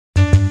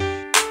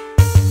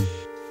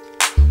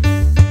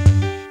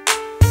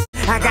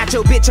I got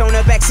your bitch on the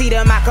backseat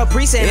of my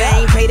Caprice, and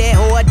I ain't pay that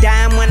hoe a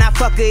dime. When I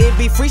fuck her, it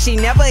be free. She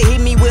never hit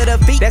me with a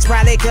beat. That's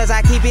probably cause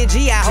I keep it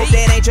G. I hope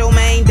that ain't your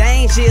main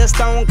dang. She a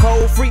stone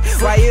cold freak.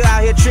 Why you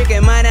out here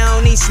tricking money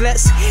on these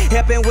sluts?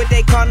 Helping with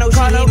they car, no,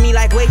 she hit me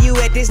like, where you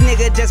at? This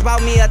nigga just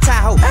bought me a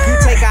Tahoe. You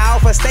take her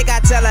off a steak,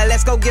 I tell her,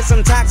 let's go get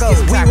some tacos.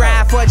 We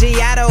ride for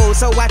Giotto,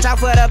 so watch out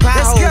for the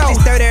potholes.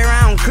 This 30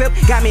 round clip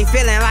got me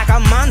feeling like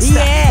a monster.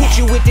 Hit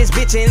you with this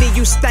bitch and leave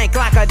you stank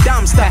like a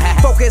dumpster.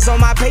 Focus on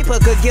my paper,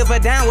 could give her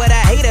down what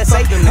a hater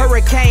say.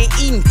 Hurricane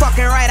eating,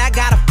 fucking right, I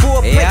got a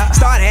full plate.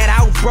 Started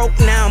out broke,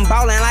 now I'm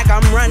ballin' like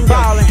I'm run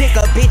ballin'. Dick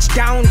a bitch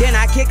down, then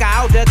I kick her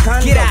out the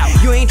condo. Get out.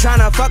 You ain't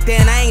tryna fuck,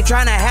 then I ain't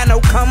tryna have no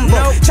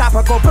combo.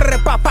 Chopper go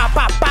pop pop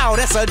pop pow,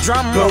 that's a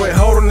drum roll. Blowing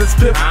hold on this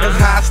clip, that's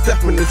how I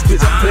step in this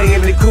bitch.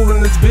 Playing it cool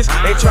in this bitch,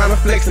 ain't tryna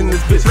flex in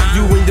this bitch.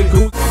 You and your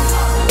goose.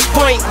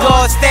 Point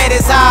guard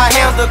status, how I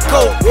handle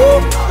coke.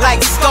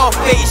 Like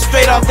Scarface,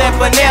 straight off that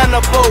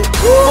banana boat.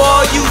 For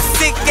all you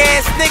sick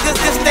ass niggas,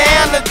 this the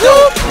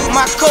antidote.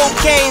 My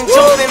cocaine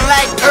jolting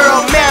like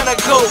Earl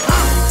Manigault.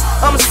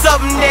 I'm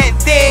something that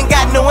they ain't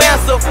got no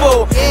answer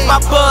for. My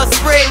buzz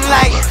spreading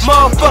like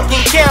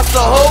motherfucking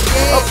cancer, ho.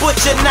 A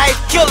butcher knife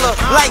killer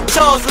like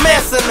Charles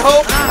Manson,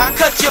 ho. I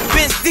cut your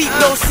bitch deep,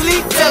 no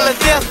sleep, tell her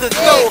death to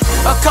go.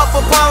 A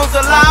couple pounds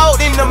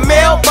allowed in the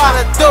mail by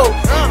the door.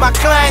 My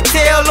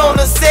clientele on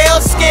the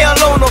sale, scale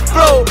on the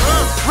floor.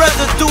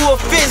 Residue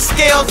of fish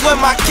scales where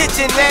my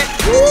kitchen at.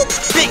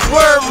 Big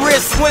worm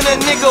wrist when a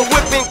nigga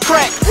whipping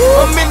crack.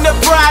 I'm in the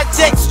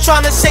projects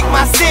trying to shake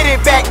my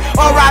city back.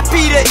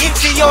 R.I.P. to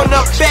Itchy on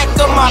the back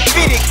of my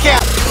fitted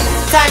cap.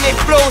 Tiny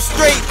flow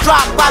straight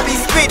drop, I be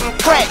spitting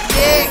crack.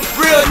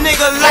 Real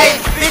nigga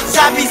life, bitch,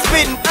 I be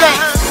spitting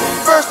facts.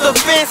 First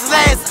offense,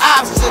 last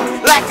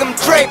option, like I'm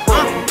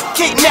Draper.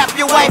 Kidnap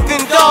your wife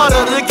and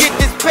daughter to get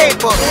this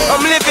paper.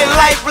 I'm living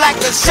life like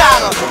a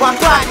shotter while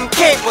plotting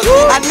capers.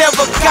 I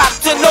never cop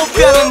to no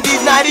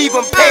felonies, not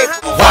even paper.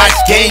 Watch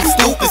game,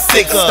 stupid,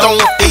 sick, stone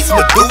face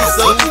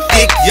Medusa.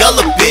 Thick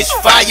yellow bitch,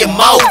 fire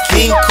mouth,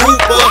 King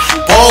Cooper.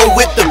 Ball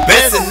with the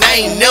best and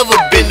I ain't never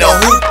been a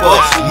hooper.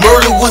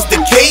 Murder was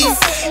the case,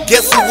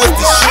 guess who was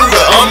the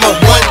shooter? I'm a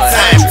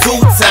 1-time,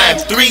 2-time,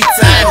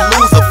 3-time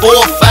loser. 4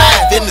 or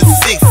 5 in the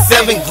 6,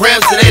 7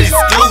 grams of that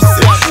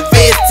exclusive.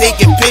 Feds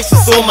taking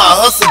pictures on my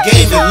hustle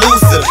game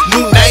elusive.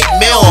 New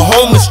nightmare on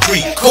Homer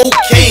Street,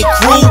 cocaine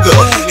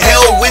Kruger.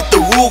 Hell with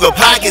the Ruger,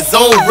 pockets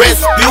on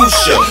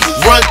Respucia.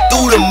 Run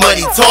through the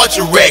money,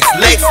 torture Rex,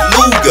 Lex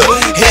Luger.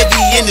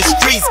 Heavy in the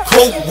streets,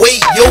 coke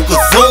weight,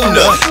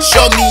 Yokozuna.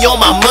 Shove me on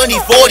my money,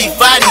 40,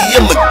 40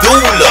 in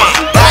medulla.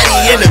 Body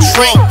in the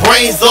trunk,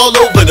 brains all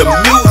over the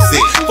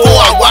music. Before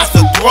I watch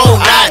the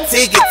throne, I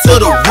take it to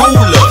the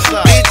ruler.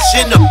 Bitch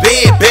in the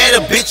bed,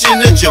 better bitch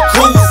in the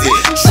jacuzzi.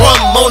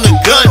 Drum on the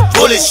gun,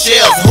 bullet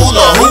shells,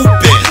 hula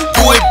hooping.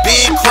 Do it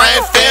big,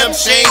 crime fam,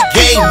 chain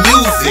gang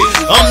music.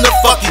 I'm the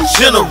fucking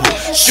general,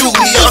 shoot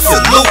me or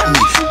salute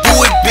me. Do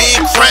it big,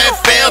 crime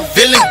fam,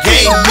 villain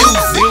gang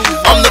music.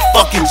 I'm the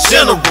fucking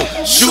general,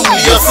 shoot me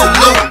or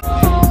salute.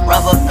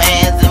 Rubber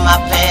bands in my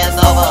pants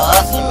over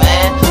hustling,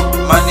 man.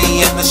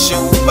 Money in the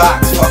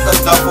shoebox, fuck a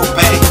duffel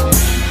bag.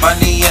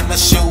 Money in the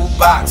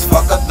shoebox,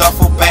 fuck a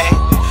duffel bag.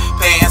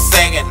 Pants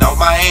sagging on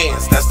my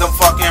ass, that's them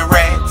fucking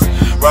rats.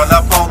 Run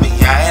up on me,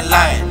 I ain't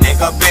lying,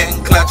 nigga been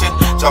clutching.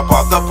 Jump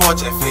off the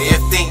porch at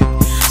 15,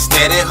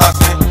 steady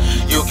hustling.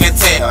 You can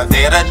tell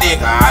that a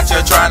nigga out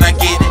here tryna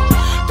get it.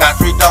 Got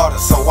 3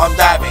 daughters, so I'm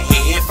diving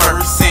head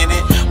first in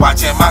it.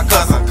 Watching my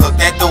cousin cook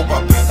that dope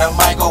up in the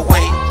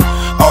microwave.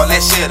 All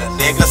that shit a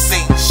nigga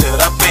seen,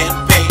 should've been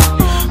paid.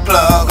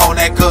 Plug on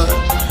that good,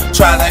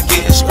 tryna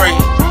get it straight.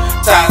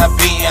 Tired of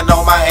being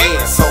on my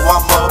ass, so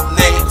I'm up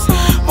next.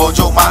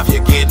 Mojo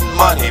Mafia getting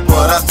money,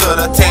 put us to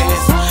the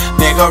test.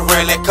 Nigga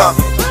really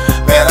coming,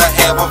 better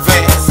have a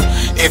vest.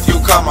 If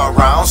you come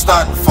around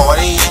stunting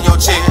 40 in your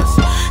chest,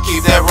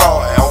 keep that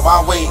raw on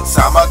my wings,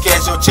 I'ma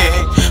catch your check.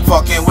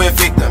 Fucking with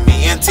Victor,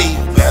 me and T,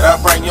 better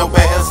bring your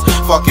best.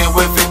 Fucking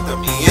with Victor,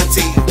 me and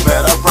T,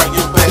 better bring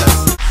your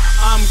best.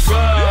 I'm good,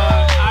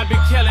 I be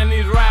killing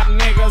these rap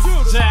niggas.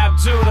 Jab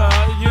Judah,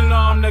 you know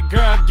I'm the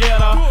girl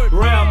getter.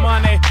 Real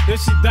money,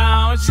 if she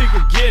down, she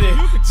could get it.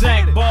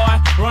 Jack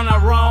boy, run her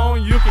wrong,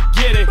 you could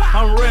get it.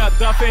 I'm real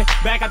Duffy,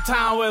 back in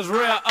town was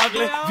real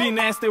ugly. V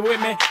nasty with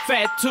me,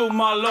 fat 2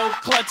 Marlowe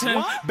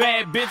clutching.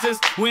 Bad bitches,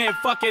 we ain't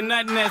fucking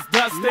nothing that's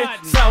dusty.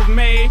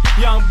 Self-made,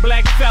 young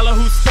black fella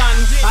who's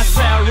stunting. I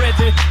sell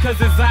Reggie, cause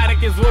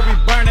exotic is what we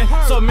burning.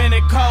 So many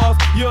calls,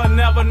 you'll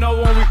never know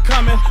when we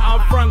coming. I'm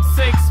from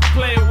 6,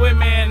 play with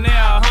me and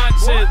they'll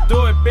hunch it.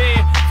 Do it big,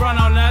 front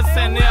on us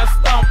and they'll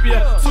stomp you.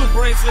 2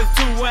 bracelets,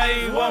 2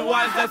 ways, 1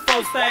 watch, that's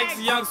 4 stacks.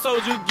 Young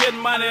soldier getting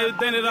money,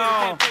 then it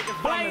all.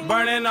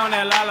 Burning on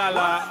that la la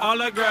la. All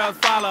the girls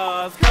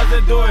follow us, cause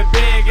they do it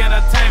big,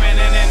 entertainment,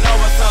 and they know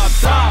what's up,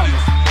 Tom.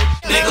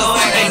 Nigga,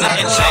 ain't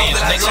nothing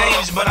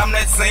changed, but I'm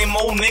that same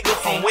old nigga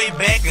from way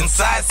back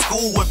inside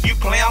school. If you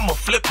play, I'ma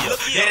flip you.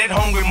 Yeah, that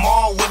hungry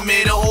mall with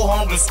me, the whole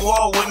hungry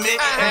squad with me.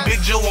 And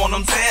Big Joe on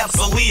them tabs,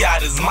 so he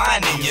out his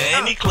mind in ya.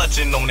 And he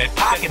clutching on that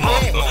pocket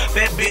monster.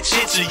 That bitch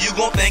hit you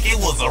gon' think it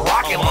was a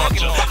rocket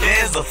launcher.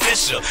 Yeah, it's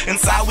official.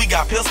 Inside we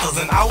got pistols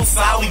and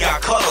outside we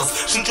got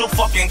cutters. Shoot your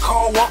fucking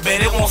car up, bet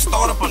it won't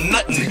start up or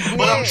nothing.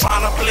 But I'm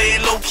trying to play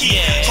it low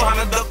key, trying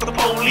to duck the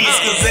police.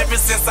 Cause ever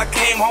since I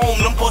came home,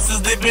 them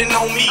pussies they been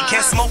on me.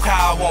 Can't smoke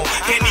how I want,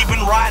 can't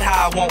even ride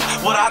how I want.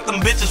 Without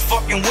them bitches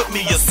fucking with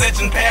me, your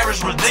Ascension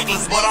Parish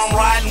ridiculous. But I'm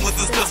riding with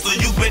this pistol,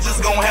 you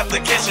bitches gon' have to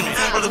catch me.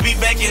 Rather be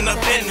back in the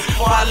pen,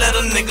 before I let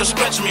a nigga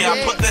stretch me.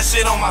 I put that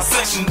shit on my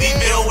section,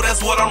 DBO,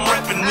 that's what I'm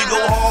reppin'. We go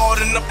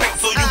hard in the paint,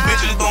 so you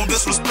bitches don't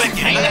disrespect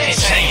it. Ain't that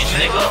change,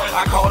 nigga.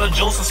 I call the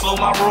Joseph, slow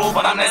my roll,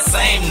 but I'm that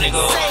same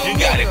nigga. You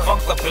got it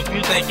fucked up if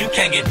you think you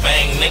can't get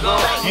banged, nigga.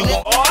 You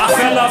want I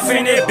fell off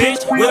in that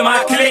bitch with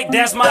my clique,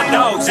 that's my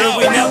dogs. And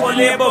we never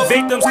label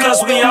victims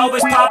cause we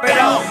always pop it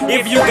off.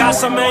 If you got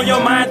some in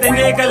your mind, then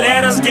nigga,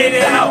 let us get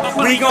it out.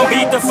 We gon'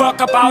 beat the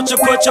fuck about you,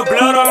 put your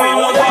blood on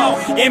the wall.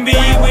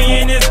 MBE,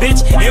 we in this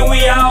bitch, and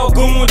we all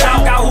gooned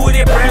out. Got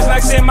hooded press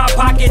like in my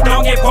pocket,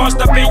 don't get punched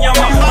up in your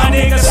mouth. My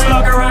nigga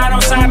slug around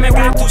on Simon,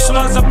 got 2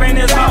 slugs up in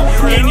his mouth.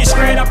 And he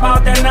straight up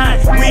out that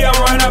 9, we'll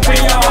run up in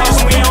your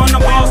house. We on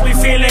the balls, we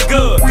feeling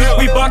good.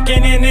 We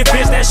bucking in this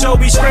bitch, that show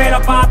be straight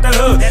up out the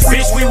hood.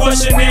 Bitch, we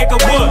wish a nigga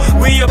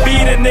would, we'll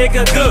beat a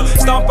nigga good.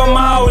 Stomp them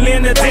all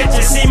in the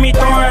ditches, see me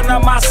throwing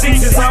up my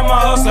sixes. I'm a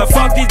hustler,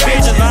 fuck these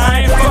bitches.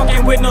 I ain't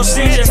fucking with no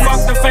snitches, fuck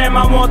the fam,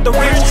 I want the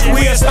rich.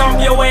 We'll stomp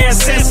your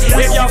ass senseless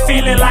if y'all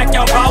feeling like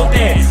y'all bout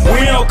that.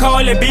 We don't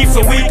call it beef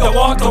and we can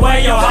walk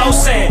away your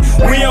house at.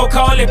 We don't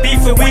call it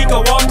beef and we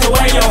can walk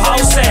away your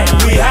house at.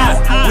 We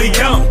hot, we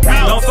young,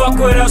 don't fuck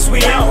with us,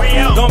 we out.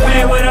 Don't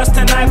play with us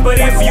tonight, but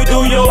if you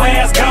do, your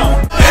ass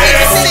gone.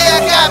 They say I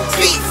got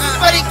beef,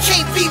 but it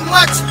can't be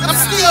much. I'm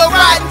still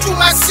riding through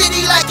my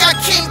city like I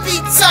can't be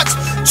touched.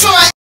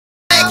 Try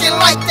acting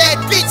like that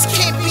bitch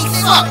can't be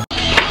fucked.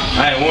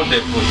 I ain't want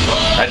that pussy.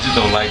 I just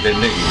don't like that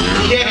nigga.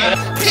 Yeah,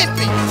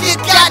 pimpin'. You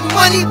got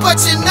money,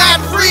 but you're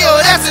not real.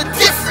 That's a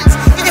difference.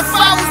 If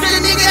I was the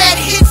nigga that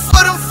hit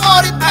for them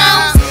 40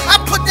 pounds, I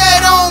put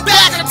that on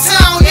back of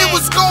town. It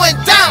was going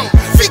down.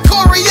 Free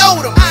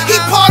Coriotum. He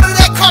part of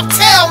that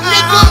cartel,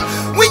 nigga.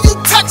 When you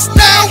touch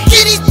down,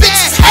 get these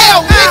bitches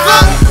hell, nigga.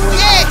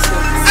 Yeah,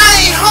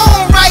 I ain't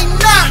home right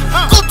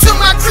now. Go to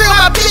my crib,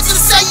 my bitches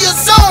say you're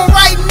zone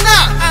right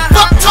now.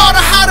 Buck taught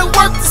her how to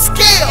work the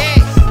scale,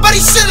 but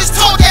he should've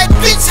taught that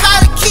bitch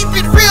how to keep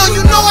it real.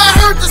 You know I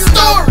heard the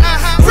story.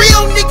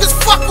 Real niggas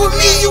fuck with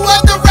me, you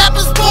other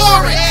rappers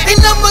boring. And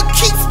I'ma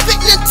keep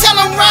spitting until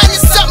I'm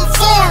riding something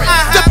foreign.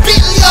 The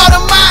Bentley or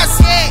the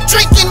Mazda,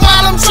 drinking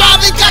while I'm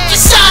driving. Got the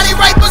shotty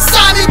right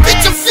beside me,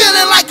 bitch. I'm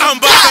feeling like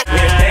I'm back.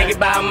 Think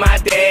about my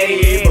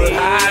daddy, but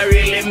I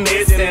really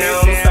miss him.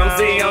 Some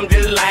say I'm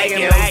just like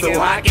him, so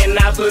how can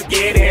I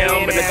forget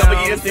him? Been a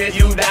couple years since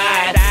you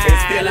died, and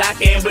still I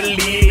can't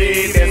believe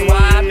it. That's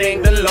why I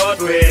thank the Lord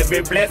for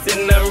every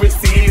blessing I'm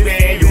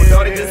receiving. Your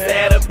daughter just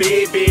had a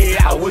baby,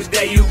 I wish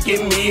that you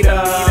can meet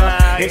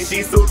her. And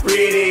she's so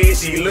pretty,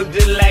 she look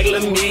just like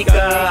Lamika.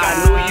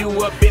 I know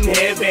you up in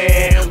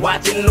heaven,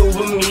 watching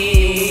over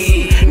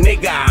me.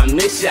 Nigga, I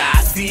miss ya,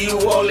 I see you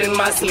all in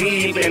my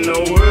sleep. And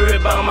don't worry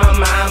about my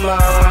mama,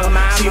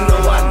 she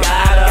know I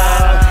got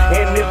her.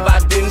 And if I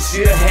didn't,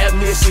 she'll have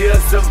me, she'll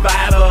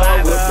survive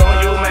her. What's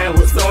on your mind,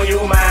 what's on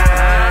your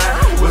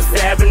mind?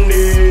 What's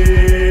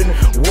happening?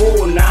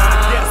 Whoa,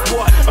 nah, guess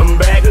what? I'm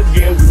back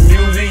again with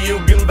music you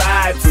can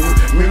vibe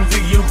to,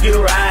 music you can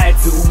ride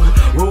to.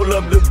 Roll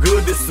up the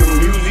good, there's some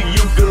music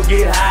you can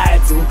get high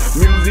to,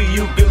 music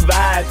you can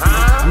vibe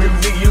to,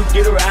 music you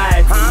can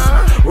ride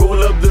to.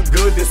 Roll up the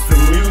good, there's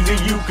some music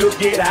you can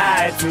get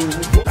high to.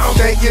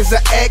 Think it's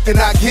an act and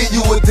I give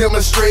you a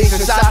demonstration.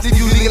 Shots to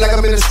you lean like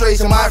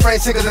administration. My frame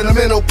sicker than a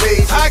mental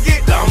page. I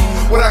get dumb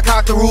when I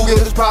cock the rule, give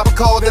this proper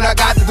call, then I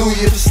got to do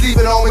you. If you're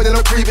sleeping on me, then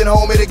I'm creeping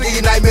home. It'll give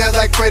you nightmares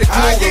like Freddy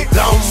Krueger. I get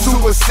dumb,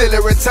 super silly,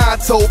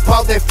 retanto,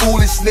 pop that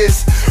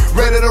foolishness.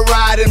 Ready to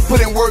ride and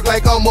put in work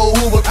like I'm a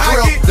Hoover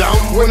Crip.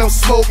 When I'm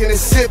smoking and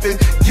sipping,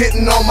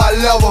 getting on my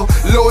level,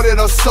 loaded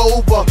or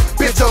sober.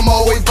 Bitch, I'm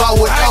always about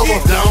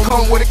whatever.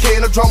 Come with a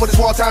can of drum with this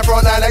one time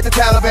front night like the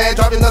Taliban.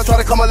 Dropping nuts, try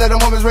to come and let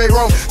them women's raid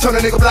roam. Turn a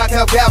nigga block,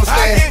 help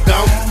Galveston.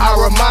 I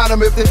remind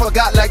them if they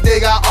forgot like they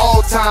got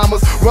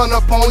Alzheimer's. Run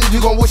up on you,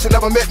 you gon' wish you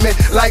never met me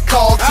like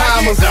call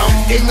timers.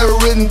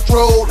 Ignorant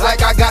road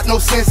like I got no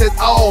sense at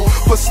all,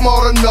 but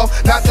smart enough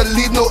not to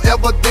leave no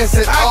evidence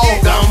at all.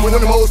 When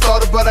I'm the most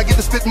started, but I get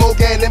to spit more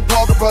gang than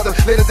Parker brother.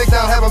 Lay the dick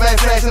down, have a man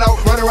flashing out,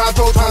 run around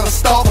told trying to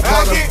stalk a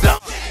brother.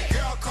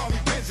 Girl call me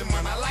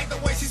Benjamin, I like the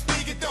way she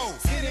speak it though.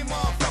 City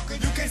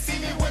motherfucker, you can't see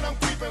me when I'm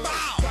creeping low.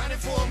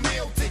 Grinding for a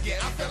meal ticket,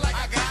 I feel like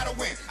I gotta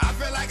win. I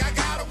feel like I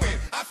gotta win.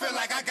 I feel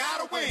like I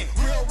gotta win.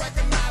 Real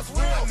recognize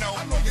real.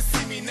 I know you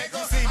see me,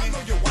 nigga. I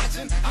know you're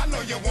watching. I know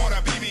you wanna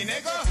be me,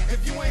 nigga.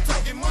 If you ain't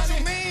talking money,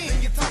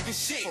 then you're talking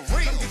shit. For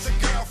real. Look at your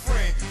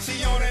girlfriend.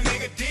 She on a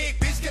nigga dick.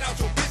 Bitch, get out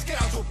your bitch,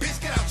 get out your bitch,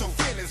 get out your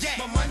feelings.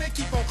 My money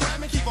keep on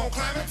climbing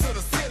to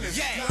the ceiling.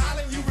 You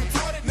hollering, you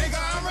retarded, nigga.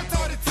 I'm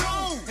retarded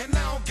too. And I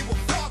don't give a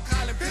fuck,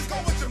 hollering, bitch, go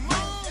with your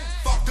move.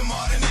 Fuck them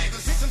all the niggas.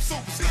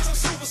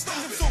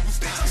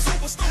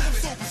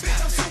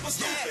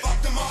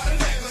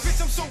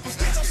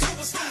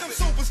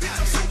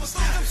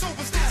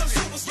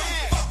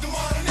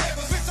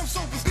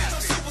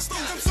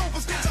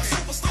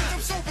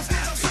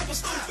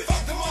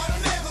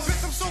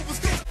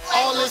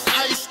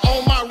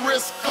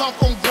 success come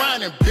from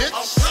grinding, bitch.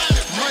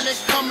 Money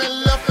coming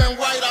left and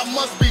right, I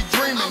must be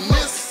dreaming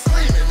this.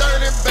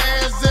 30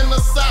 bands in the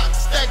sock,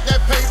 stack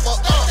that paper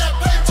up.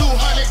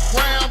 200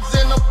 grams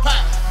in the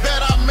pot,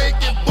 bet I make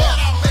it buck.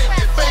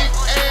 Fake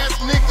ass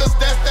niggas,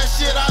 that's that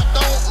shit I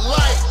don't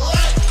like.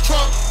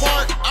 Truck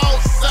parked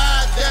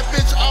outside, that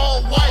bitch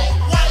all white.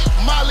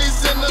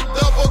 Molly's in the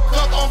double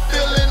cup, I'm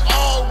feeling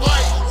all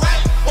right.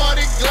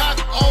 40 Glock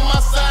on my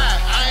side,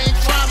 I ain't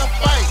tryna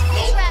fight.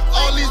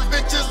 All these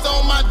bitches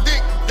on my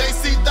dick, they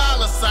see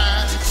dollar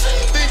signs.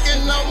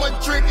 Thinking I'ma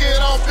trick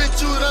it off,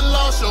 bitch, you done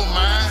lost your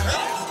mind.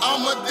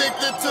 I'm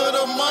addicted to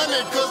the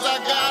money, cause I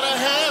gotta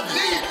have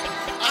it.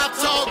 I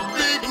talk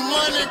big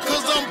money,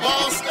 cause I'm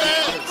boss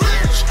status.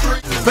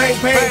 Bang,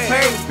 bang,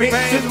 bang, bitch,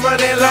 just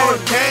running low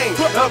and gang.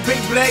 A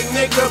big black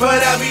nigga,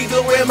 but I be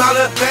doing my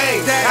little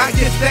thing. I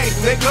get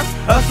stacks, nigga,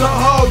 hustle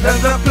hard,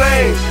 that's the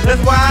plane.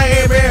 That's why I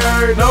ain't been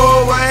hurt,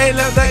 no, I ain't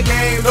left the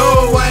game.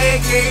 No, I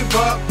ain't gave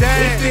up,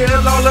 it's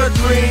still all a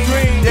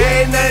dream.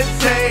 There ain't nothing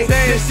changed,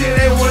 this shit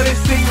ain't what it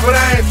seems. But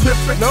I ain't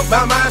trippin',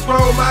 my mind's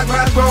grown, my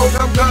grass grown,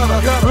 I'm gonna.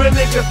 Real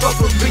niggas fuck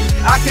with me,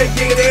 I can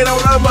get it on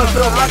the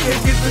muscle. I can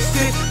get the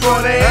shit,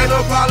 but there ain't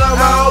no problem,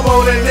 I don't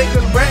want it.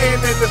 Niggas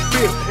brand in the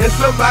field, and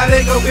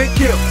somebody gon' get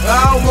killed.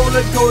 I don't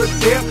wanna go to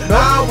jail,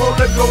 I don't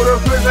wanna go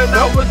to prison.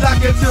 No, but I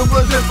can chill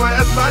with this one.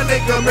 That's my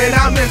nigga, man,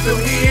 I miss him.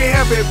 He ain't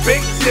having big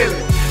chillin'.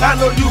 I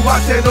know you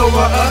watching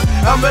over us.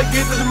 I'ma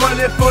get this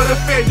money for the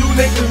fair. You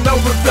niggas know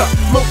what's up.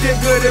 Smoking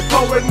good and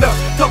pouring up.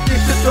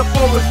 Talking shit to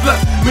form a slut.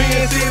 Me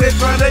and C, they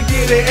tryna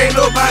get it. Ain't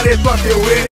nobody fucking with it.